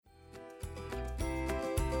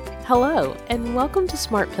Hello, and welcome to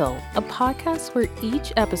Smart Pill, a podcast where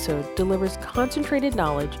each episode delivers concentrated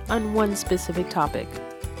knowledge on one specific topic.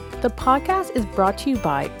 The podcast is brought to you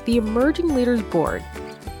by the Emerging Leaders Board,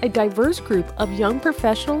 a diverse group of young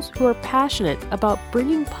professionals who are passionate about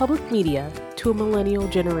bringing public media to a millennial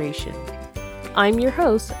generation. I'm your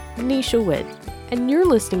host, Nisha Witt, and you're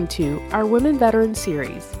listening to our Women Veterans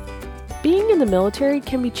series. Being in the military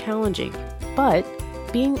can be challenging, but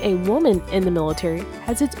being a woman in the military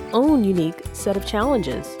has its own unique set of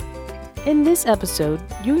challenges. In this episode,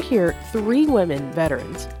 you'll hear 3 women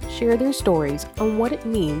veterans share their stories on what it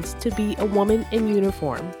means to be a woman in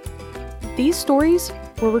uniform. These stories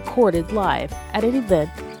were recorded live at an event,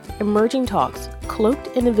 Emerging Talks, Cloaked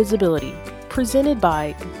in Invisibility, presented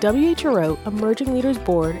by WHRO Emerging Leaders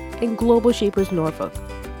Board and Global Shapers Norfolk.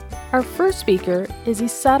 Our first speaker is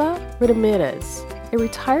Isara Ramirez, a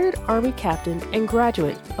retired Army captain and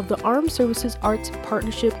graduate of the Armed Services Arts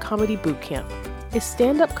Partnership Comedy Bootcamp, a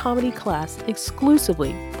stand-up comedy class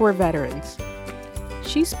exclusively for veterans.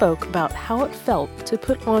 She spoke about how it felt to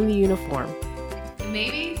put on the uniform.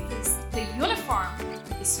 Maybe the uniform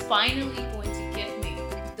is finally going to give me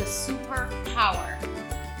the superpower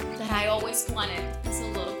that I always wanted as a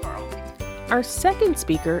little girl. Our second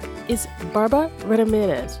speaker is Barbara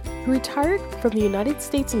Ramirez, who retired from the United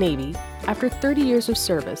States Navy after 30 years of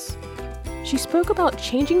service. She spoke about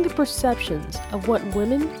changing the perceptions of what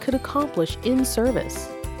women could accomplish in service.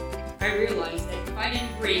 I realized that if I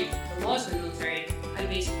didn't break the laws of the military, I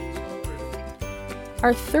basically was foolproof.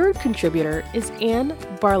 Our third contributor is Anne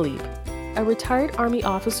Barlieb, a retired Army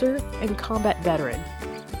officer and combat veteran.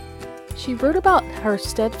 She wrote about her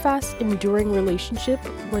steadfast, enduring relationship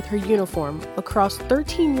with her uniform across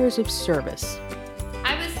 13 years of service.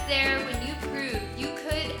 I was there when you proved you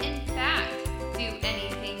could, in fact, do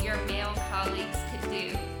anything your male colleagues could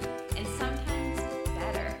do, and sometimes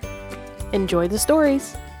better. Enjoy the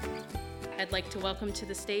stories. I'd like to welcome to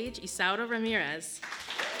the stage Isara Ramirez.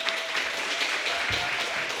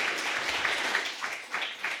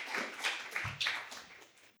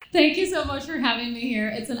 Thank you so much for having me here.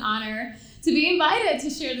 It's an honor to be invited to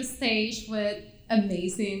share the stage with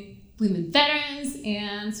amazing women veterans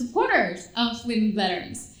and supporters of women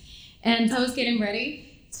veterans. And I was getting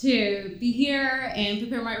ready to be here and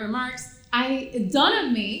prepare my remarks. It dawned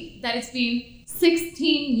on me that it's been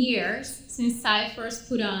 16 years since I first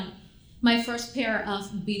put on my first pair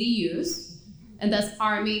of BDUs, and that's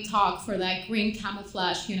Army talk for that green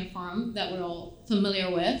camouflage uniform that we're all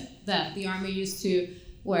familiar with, that the Army used to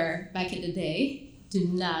wear back in the day. Do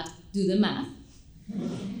not do the math.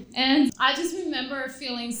 And I just remember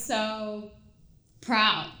feeling so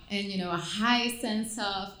proud and, a high sense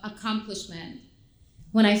of accomplishment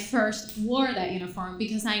when I first wore that uniform,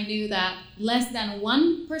 because I knew that less than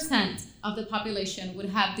 1% of the population would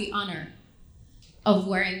have the honor of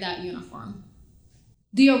wearing that uniform.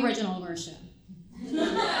 The original version.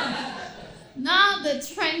 Not the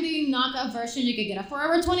trendy knockoff version you could get at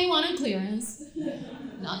Forever 21 on clearance.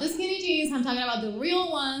 Not the skinny jeans. I'm talking about the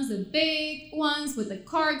real ones, the big ones with the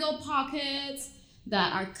cargo pockets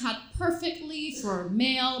that are cut perfectly for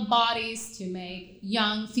male bodies to make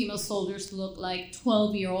young female soldiers look like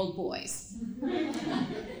 12-year-old boys.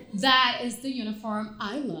 That is the uniform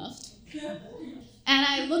I loved. And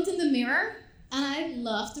I looked in the mirror and I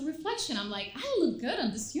loved the reflection. I'm like, I look good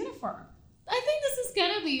on this uniform. I think this is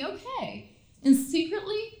gonna be okay. And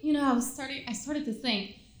secretly, I started to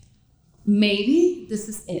think, maybe this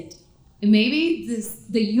is it. And maybe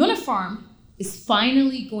the uniform is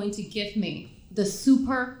finally going to give me the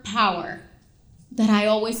superpower that I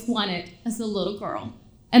always wanted as a little girl,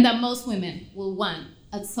 and that most women will want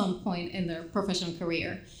at some point in their professional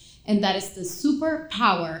career. And that is the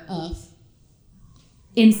superpower of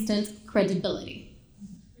instant credibility.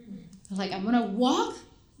 Like, I'm gonna walk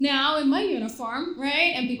now in my uniform,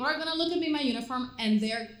 right? And people are gonna look at me in my uniform and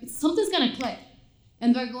something's gonna click.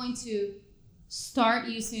 And they're going to start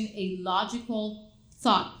using a logical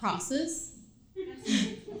thought process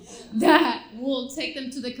that will take them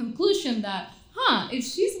to the conclusion that, if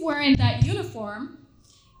she's wearing that uniform,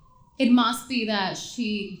 it must be that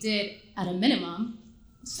she did, at a minimum,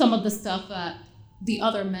 some of the stuff that the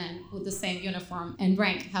other men with the same uniform and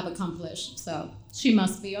rank have accomplished. So she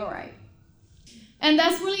must be all right. And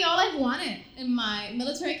that's really all I've wanted in my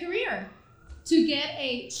military career, to get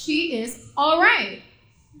a she is all right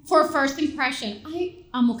for first impression.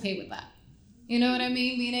 I'm okay with that. You know what I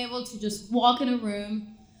mean? Being able to just walk in a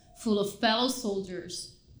room full of fellow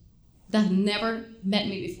soldiers that never met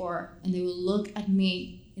me before, and they will look at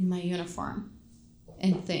me in my uniform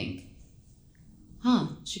and think,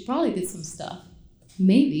 she probably did some stuff.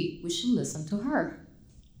 Maybe we should listen to her.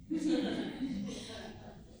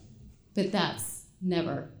 But that's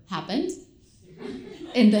never happened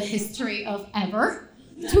in the history of ever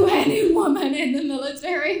to any woman in the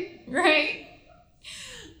military, right?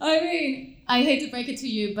 I mean, I hate to break it to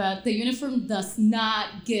you, but the uniform does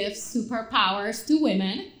not give superpowers to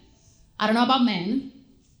women. I don't know about men,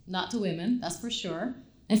 not to women, that's for sure.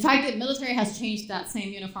 In fact, the military has changed that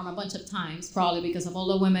same uniform a bunch of times, probably because of all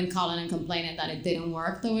the women calling and complaining that it didn't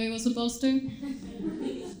work the way it was supposed to.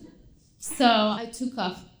 So I took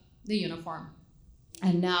off the uniform,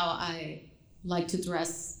 and now I like to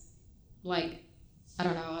dress like, I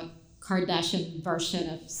don't know, a Kardashian version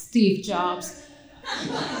of Steve Jobs.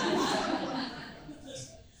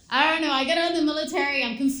 I don't know, I get out of the military,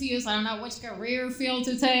 I'm confused, I don't know which career field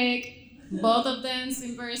to take. Both of them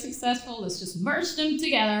seem very successful. Let's just merge them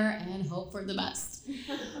together and hope for the best.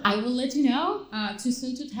 I will let you know, too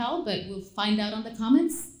soon to tell, but we'll find out on the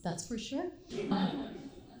comments, that's for sure.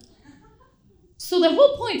 So the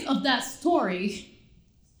whole point of that story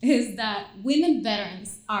is that women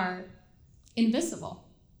veterans are invisible.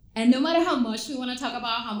 And no matter how much we want to talk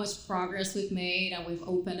about how much progress we've made and we've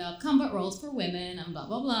opened up combat roles for women and blah,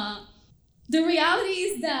 blah, blah, the reality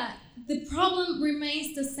is that the problem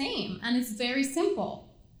remains the same, and it's very simple.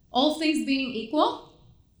 All things being equal,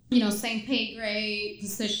 same pay grade,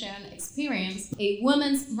 position, experience, a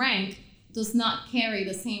woman's rank does not carry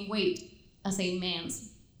the same weight as a man's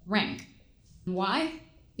rank. Why?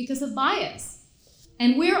 Because of bias.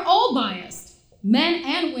 And we're all biased, men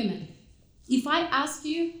and women. If I ask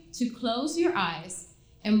you to close your eyes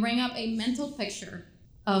and bring up a mental picture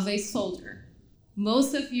of a soldier,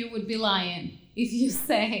 most of you would be lying if you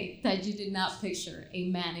say that you did not picture a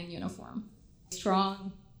man in uniform.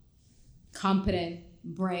 Strong, competent,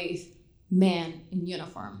 brave man in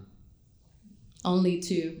uniform. Only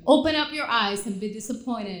to open up your eyes and be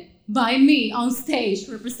disappointed by me on stage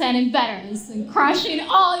representing veterans and crushing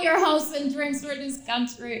all your hopes and dreams for this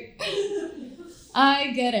country.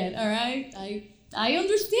 I get it, all right? I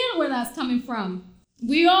understand where that's coming from.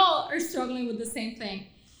 We all are struggling with the same thing.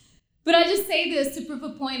 But I just say this to prove a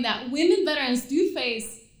point that women veterans do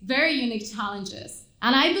face very unique challenges.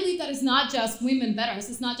 And I believe that it's not just women veterans.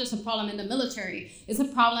 It's not just a problem in the military. It's a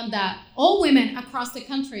problem that all women across the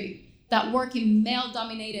country that work in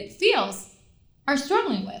male-dominated fields are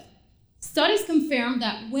struggling with. Studies confirm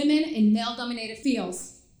that women in male-dominated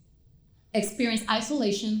fields experience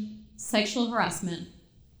isolation, sexual harassment,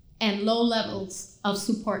 and low levels of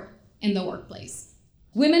support in the workplace.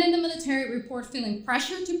 Women in the military report feeling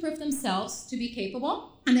pressure to prove themselves to be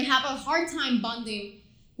capable, and they have a hard time bonding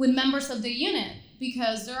with members of the unit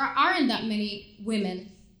because there aren't that many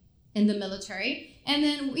women in the military. And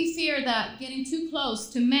then we fear that getting too close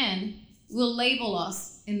to men will label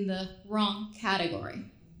us in the wrong category.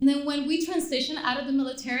 And then when we transition out of the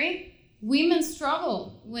military, women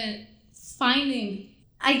struggle with finding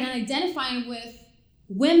and identifying with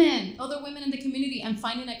women, other women in the community, and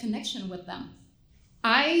finding a connection with them.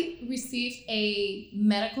 I received a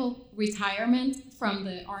medical retirement from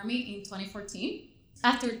the Army in 2014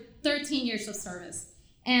 after 13 years of service.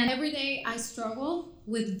 And every day I struggle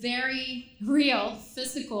with very real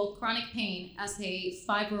physical chronic pain as a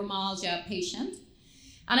fibromyalgia patient.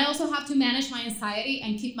 And I also have to manage my anxiety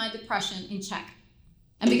and keep my depression in check.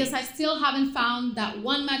 And because I still haven't found that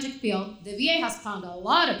one magic pill, the VA has found a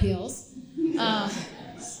lot of pills,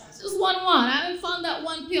 just one. I haven't found that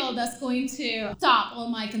one pill that's going to stop all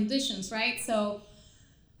my conditions, right? So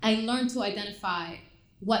I learned to identify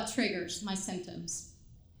what triggers my symptoms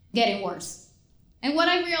getting worse. And what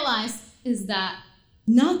I realized is that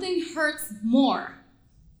nothing hurts more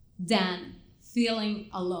than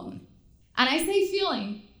feeling alone. And I say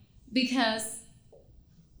feeling because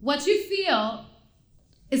what you feel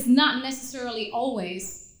is not necessarily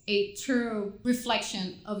always a true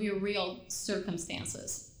reflection of your real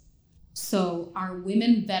circumstances. So are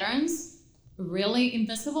women veterans really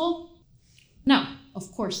invisible? No,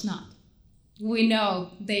 of course not. We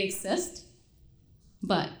know they exist,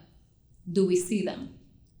 but do we see them?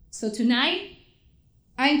 So tonight,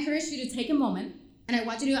 I encourage you to take a moment, and I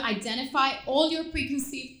want you to identify all your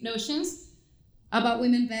preconceived notions about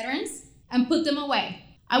women veterans and put them away.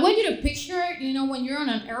 I want you to picture, when you're on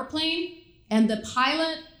an airplane and the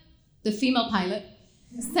pilot, the female pilot,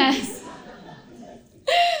 says,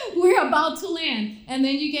 we're about to land. And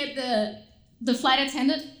then you get the flight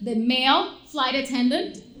attendant, the male flight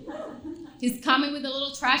attendant. He's coming with a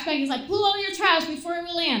little trash bag. He's like, pull all your trash before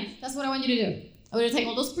we land. That's what I want you to do. I want you to take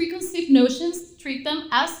all those preconceived notions, treat them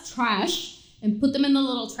as trash, and put them in the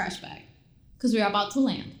little trash bag. Because we're about to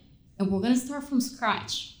land. And we're going to start from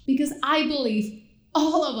scratch. Because I believe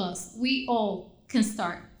all of us, we all can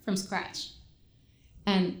start from scratch.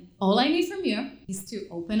 And all I need from you is to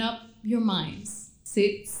open up your minds,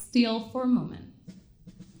 sit still for a moment,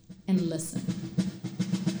 and listen.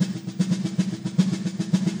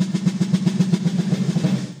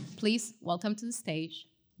 Please welcome to the stage,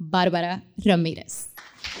 Barbara Ramirez.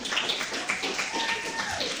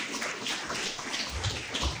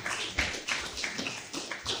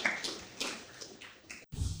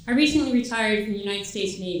 I recently retired from the United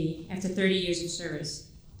States Navy after 30 years of service.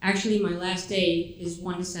 Actually, my last day is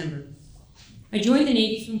 1 December. I joined the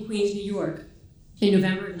Navy from Queens, New York in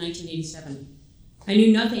November of 1987. I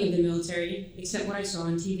knew nothing of the military except what I saw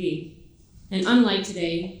on TV. And unlike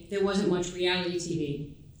today, there wasn't much reality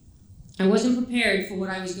TV. I wasn't prepared for what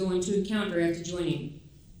I was going to encounter after joining.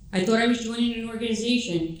 I thought I was joining an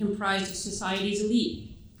organization comprised of society's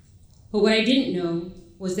elite. But what I didn't know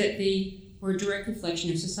was that they were a direct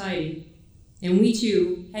reflection of society. And we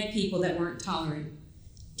too had people that weren't tolerant,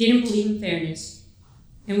 didn't believe in fairness,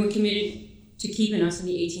 and were committed to keeping us in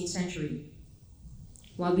the 18th century.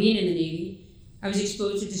 While being in the Navy, I was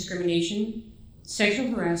exposed to discrimination,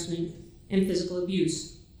 sexual harassment, and physical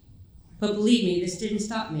abuse. But believe me, this didn't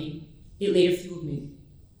stop me. It later fueled me.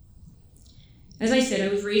 As I said,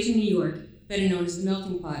 I was raised in New York, better known as the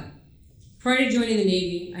melting pot. Prior to joining the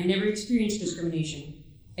Navy, I never experienced discrimination.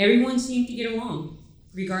 Everyone seemed to get along,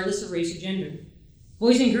 regardless of race or gender.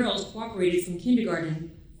 Boys and girls cooperated from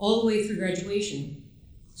kindergarten all the way through graduation.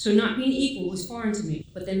 So not being equal was foreign to me,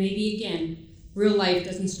 but then maybe again, real life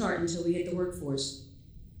doesn't start until we hit the workforce.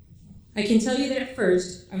 I can tell you that at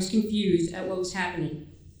first, I was confused at what was happening,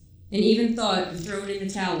 and even thought of throwing in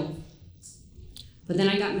the towel. But then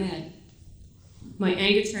I got mad. My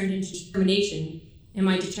anger turned into determination, and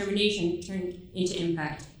my determination turned into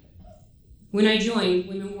impact. When I joined,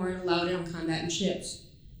 women weren't allowed on combatant ships,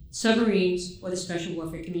 submarines, or the special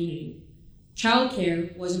warfare community.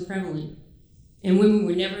 Childcare wasn't prevalent, and women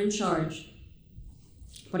were never in charge.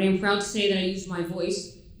 But I am proud to say that I used my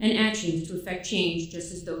voice and actions to effect change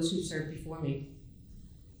just as those who served before me.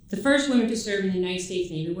 The first women to serve in the United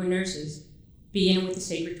States Navy were nurses, beginning with the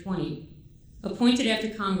Sacred 20, appointed after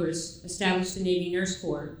Congress established the Navy Nurse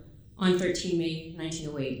Corps on 13 May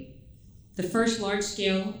 1908. The first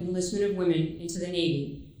large-scale enlistment of women into the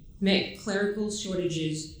Navy met clerical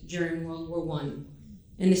shortages during World War I,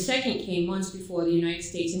 and the second came months before the United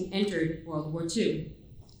States entered World War II.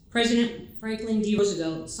 President Franklin D.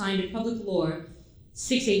 Roosevelt signed a public law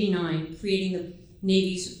 689, creating the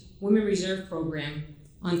Navy's Women Reserve Program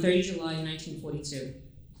on 30 July 1942,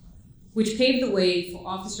 which paved the way for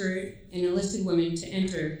officer and enlisted women to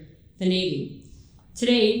enter the Navy.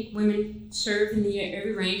 Today, women serve in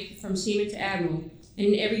every rank from seaman to admiral, and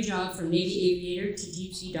in every job from Navy aviator to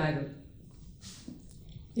deep sea diver.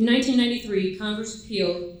 In 1993, Congress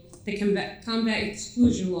repealed the combat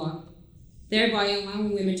exclusion law, thereby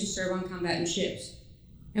allowing women to serve on combatant ships.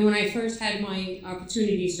 And when I first had my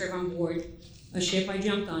opportunity to serve on board a ship, I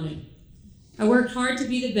jumped on it. I worked hard to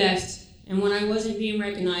be the best, and when I wasn't being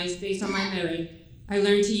recognized based on my merit, I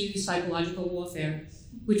learned to use psychological warfare,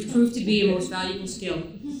 which proved to be a most valuable skill,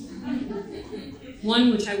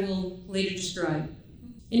 one which I will later describe.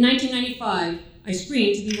 In 1995, I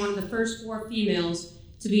screened to be one of the first 4 females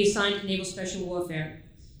to be assigned to Naval Special Warfare.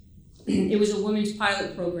 It was a women's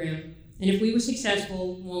pilot program, and if we were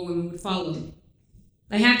successful, more women would follow.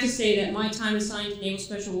 I have to say that my time assigned to Naval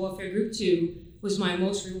Special Warfare Group 2 was my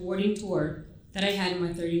most rewarding tour that I had in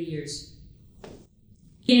my 30 years.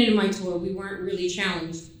 Beginning in my tour, we weren't really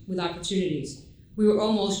challenged with opportunities. We were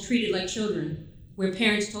almost treated like children, where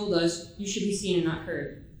parents told us, you should be seen and not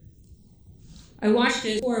heard. I watched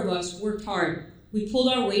as 4 of us worked hard. We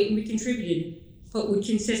pulled our weight and we contributed, but would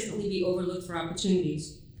consistently be overlooked for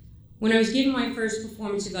opportunities. When I was given my first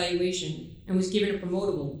performance evaluation and was given a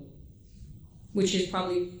promotable, which is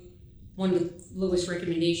probably one of the lowest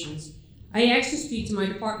recommendations, I asked to speak to my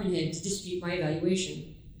department head to dispute my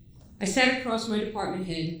evaluation. I sat across my department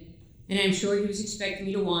head, and I'm sure he was expecting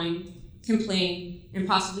me to whine, complain, and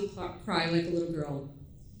possibly cry like a little girl.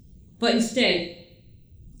 But instead,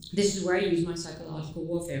 this is where I used my psychological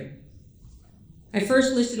warfare. I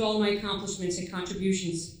first listed all of my accomplishments and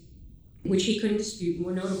contributions, which he couldn't dispute and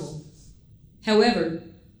were notable. However,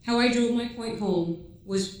 how I drove my point home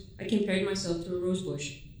was I compared myself to a rose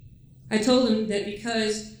bush. I told him that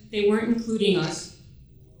because they weren't including us,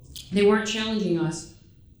 they weren't challenging us,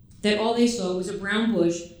 that all they saw was a brown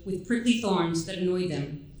bush with prickly thorns that annoyed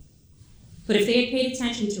them. But if they had paid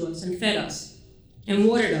attention to us and fed us and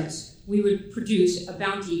watered us, we would produce a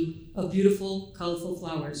bounty of beautiful, colorful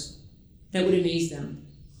flowers that would amaze them.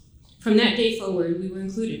 From that day forward, we were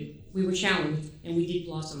included, we were challenged, and we did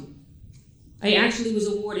blossom. I actually was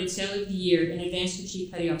awarded Sailor of the Year and advanced to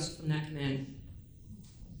Chief Petty Officer from that command.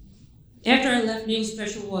 After I left Naval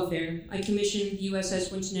Special Warfare, I commissioned the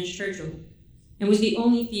USS Winston S. Churchill and was the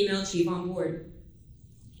only female chief on board.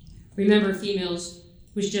 Remember, females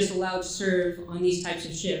was just allowed to serve on these types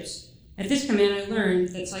of ships. At this command, I learned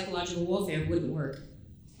that psychological warfare wouldn't work.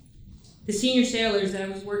 The senior sailors that I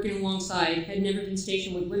was working alongside had never been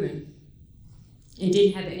stationed with women and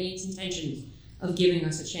didn't have any intentions of giving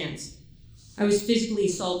us a chance. I was physically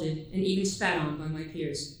assaulted and even spat on by my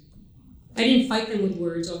peers. I didn't fight them with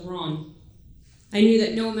words or brawn. I knew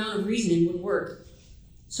that no amount of reasoning would work,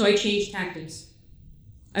 so I changed tactics.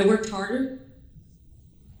 I worked harder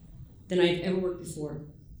than I'd ever worked before.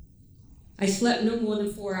 I slept no more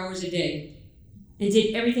than 4 hours a day and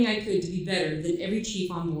did everything I could to be better than every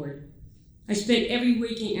chief on board. I spent every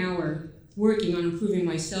waking hour working on improving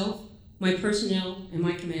myself, my personnel, and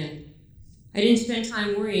my command. I didn't spend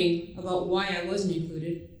time worrying about why I wasn't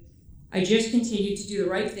included. I just continued to do the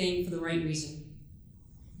right thing for the right reason.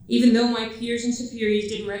 Even though my peers and superiors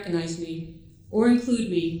didn't recognize me or include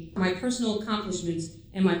me, my personal accomplishments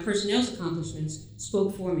and my personnel's accomplishments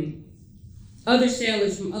spoke for me. Other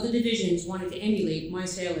sailors from other divisions wanted to emulate my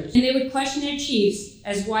sailors, and they would question their chiefs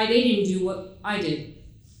as why they didn't do what I did.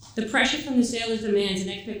 The pressure from the sailors' demands and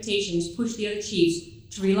expectations pushed the other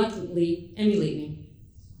chiefs to reluctantly emulate me.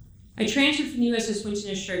 I transferred from USS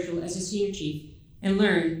Winston S. Churchill as a senior chief and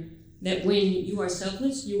learned that when you are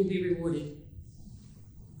selfless, you will be rewarded.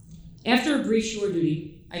 After a brief shore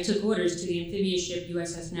duty, I took orders to the amphibious ship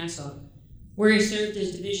USS Nassau, where I served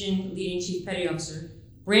as Division Leading Chief Petty Officer,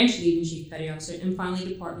 Branch Leading Chief Petty Officer, and finally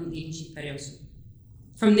Department Leading Chief Petty Officer.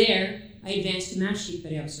 From there, I advanced to Master Chief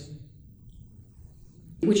Petty Officer,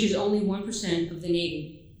 which is only 1% of the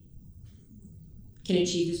Navy can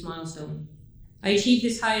achieve this milestone. I achieved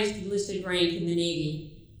this highest enlisted rank in the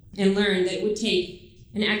Navy and learned that it would take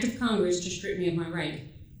an act of Congress to strip me of my rank.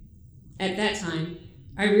 At that time,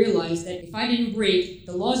 I realized that if I didn't break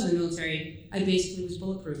the laws of the military, I basically was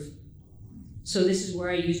bulletproof. So this is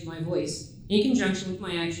where I used my voice, in conjunction with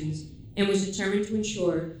my actions, and was determined to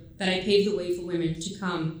ensure that I paved the way for women to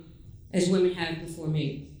come as women have before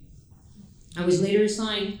me. I was later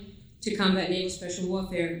assigned to Combat Naval Special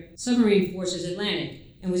Warfare Submarine Forces Atlantic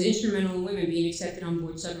and was instrumental in women being accepted on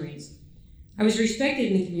board submarines. I was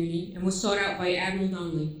respected in the community and was sought out by Admiral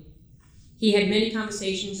Donnelly. He had many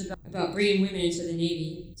conversations about bringing women into the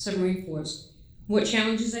Navy submarine force, what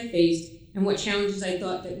challenges I faced, and what challenges I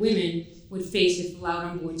thought that women would face if allowed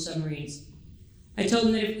on board submarines. I told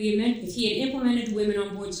him that if he had implemented women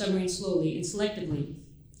on board submarines slowly and selectively,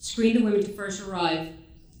 screened the women to first arrive,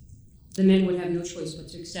 the men would have no choice but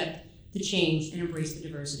to accept the change and embrace the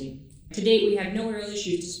diversity. To date, we have no real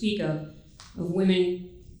issues to speak of women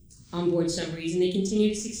on board submarines, and they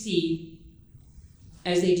continue to succeed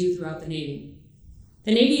as they do throughout the Navy.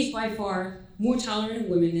 The Navy is by far more tolerant of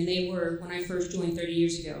women than they were when I first joined 30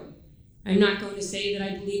 years ago. I'm not going to say that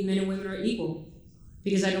I believe men and women are equal,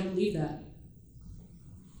 because I don't believe that.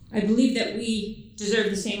 I believe that we deserve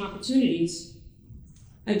the same opportunities.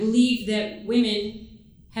 I believe that women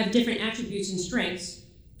have different attributes and strengths.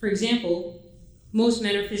 For example, most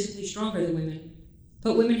men are physically stronger than women,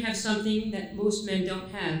 but women have something that most men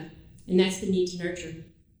don't have, and that's the need to nurture.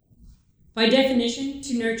 By definition,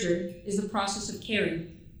 to nurture is the process of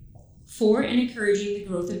caring for and encouraging the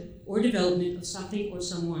growth or development of something or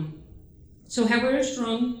someone. So however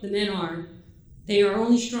strong the men are, they are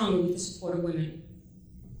only stronger with the support of women.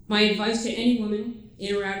 My advice to any woman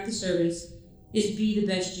in or out of the service is be the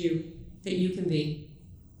best you that you can be.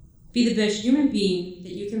 Be the best human being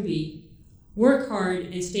that you can be. Work hard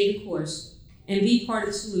and stay the course, and be part of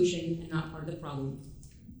the solution and not part of the problem.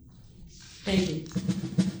 Thank you.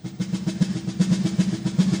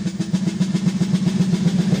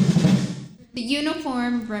 The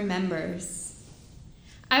uniform remembers.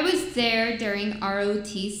 I was there during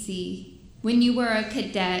ROTC when you were a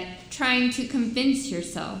cadet trying to convince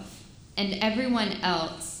yourself and everyone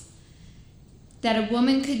else that a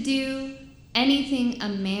woman could do anything a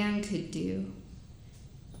man could do.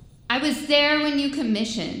 I was there when you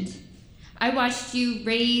commissioned. I watched you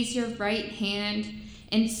raise your right hand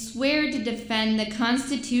and swear to defend the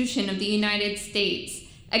Constitution of the United States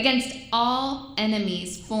against all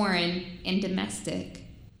enemies, foreign and domestic.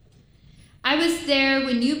 I was there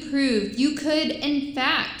when you proved you could, in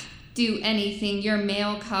fact, do anything your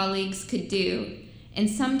male colleagues could do, and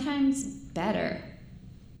sometimes better.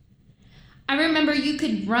 I remember you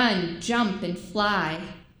could run, jump, and fly.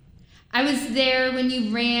 I was there when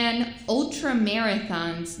you ran ultra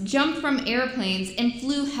marathons, jumped from airplanes, and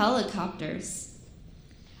flew helicopters.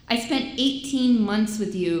 I spent 18 months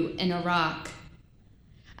with you in Iraq.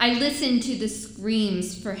 I listened to the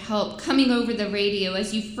screams for help coming over the radio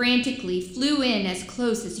as you frantically flew in as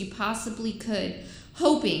close as you possibly could,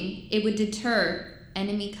 hoping it would deter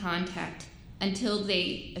enemy contact until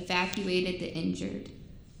they evacuated the injured.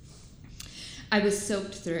 I was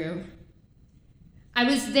soaked through. I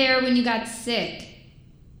was there when you got sick.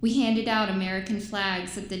 We handed out American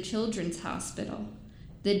flags at the Children's Hospital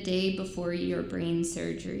the day before your brain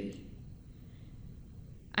surgery.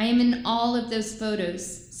 I am in all of those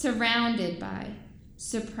photos, surrounded by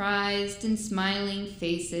surprised and smiling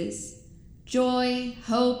faces, joy,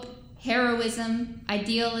 hope, heroism,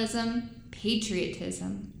 idealism,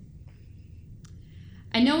 patriotism.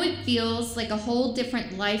 I know it feels like a whole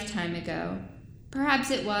different lifetime ago. Perhaps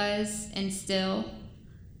it was, and still.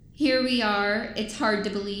 Here we are. It's hard to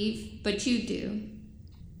believe, but you do.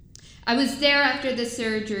 I was there after the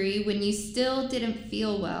surgery when you still didn't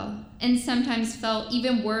feel well, and sometimes felt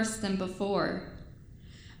even worse than before.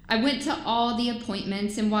 I went to all the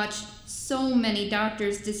appointments and watched so many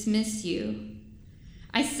doctors dismiss you.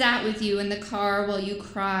 I sat with you in the car while you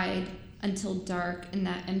cried until dark in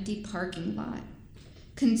that empty parking lot,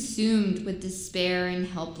 consumed with despair and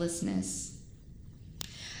helplessness.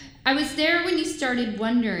 I was there when you started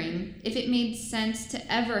wondering if it made sense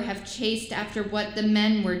to ever have chased after what the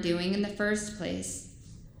men were doing in the first place.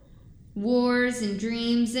 Wars and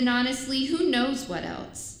dreams, and honestly, who knows what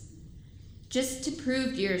else. Just to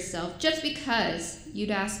prove to yourself, just because,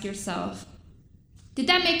 you'd ask yourself, did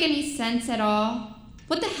that make any sense at all?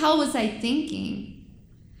 What the hell was I thinking?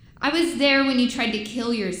 I was there when you tried to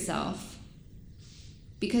kill yourself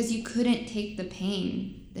because you couldn't take the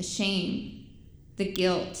pain, the shame, the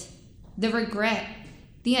guilt, the regret,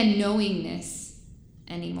 the unknowingness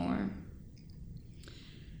anymore.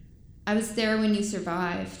 I was there when you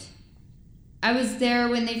survived. I was there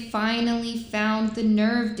when they finally found the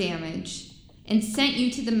nerve damage and sent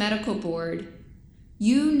you to the medical board.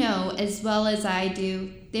 You know as well as I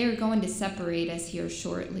do, they're going to separate us here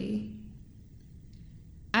shortly.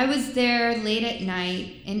 I was there late at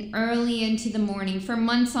night and early into the morning for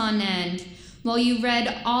months on end while you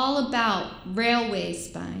read all about railway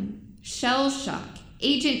spine, shell shock,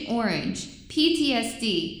 Agent Orange,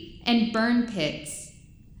 PTSD, and burn pits,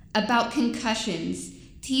 about concussions,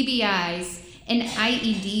 TBIs, and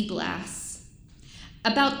IED blasts,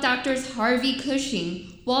 about Doctors Harvey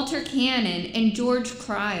Cushing, Walter Cannon, and George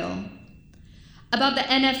Cryle, about the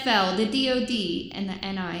NFL, the DOD, and the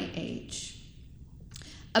NIH,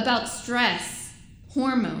 about stress,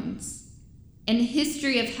 hormones, and the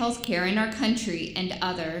history of healthcare in our country and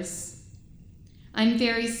others. I'm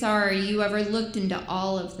very sorry you ever looked into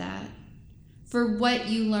all of that, for what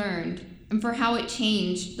you learned, and for how it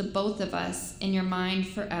changed the both of us in your mind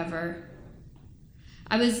forever.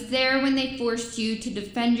 I was there when they forced you to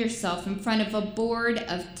defend yourself in front of a board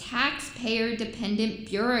of taxpayer-dependent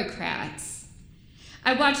bureaucrats.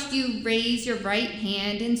 I watched you raise your right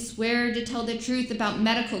hand and swear to tell the truth about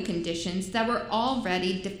medical conditions that were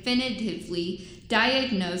already definitively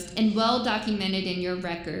diagnosed and well documented in your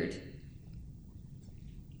record.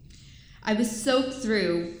 I was soaked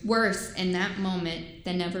through, worse in that moment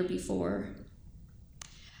than ever before.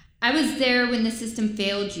 I was there when the system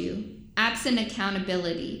failed you, absent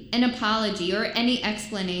accountability, an apology, or any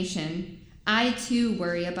explanation. I too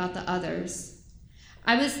worry about the others.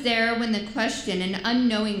 I was there when the question and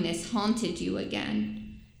unknowingness haunted you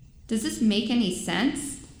again. Does this make any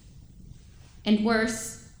sense? And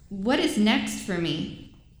worse, what is next for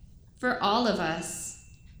me? For all of us.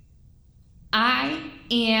 I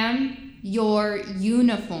am your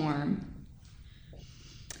uniform.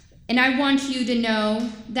 And I want you to know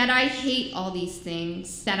that I hate all these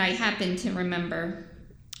things that I happen to remember.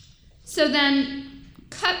 So then,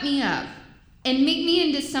 cut me up and make me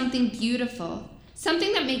into something beautiful,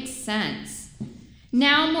 something that makes sense.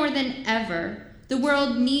 Now more than ever, the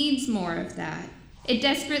world needs more of that. It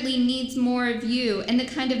desperately needs more of you and the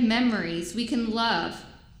kind of memories we can love.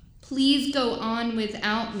 Please go on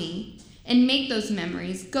without me and make those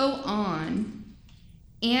memories go on.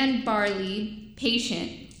 Anne Barley,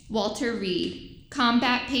 patient, Walter Reed,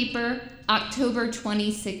 Combat Paper, October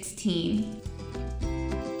 2016.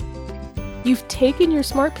 You've taken your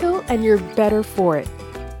Smart Pill and you're better for it.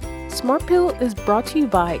 Smart Pill is brought to you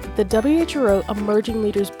by the WHRO Emerging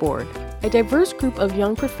Leaders Board, a diverse group of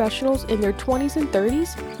young professionals in their 20s and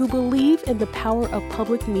 30s who believe in the power of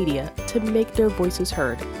public media to make their voices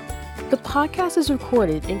heard. The podcast is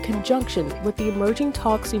recorded in conjunction with the Emerging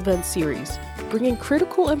Talks event series, bringing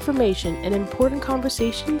critical information and important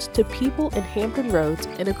conversations to people in Hampton Roads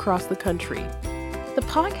and across the country. The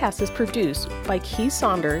podcast is produced by Keith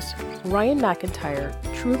Saunders, Ryan McIntyre,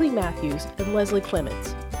 Truly Matthews, and Leslie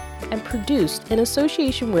Clements, and produced in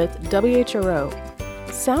association with WHRO.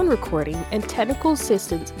 Sound recording and technical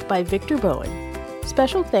assistance by Victor Bowen.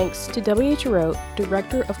 Special thanks to WHRO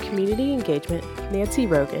Director of Community Engagement, Nancy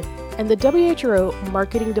Rogan, and the WHRO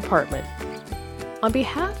Marketing Department. On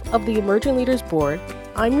behalf of the Emerging Leaders Board,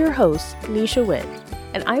 I'm your host, Nisha Witt,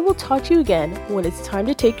 and I will talk to you again when it's time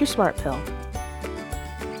to take your Smart Pill.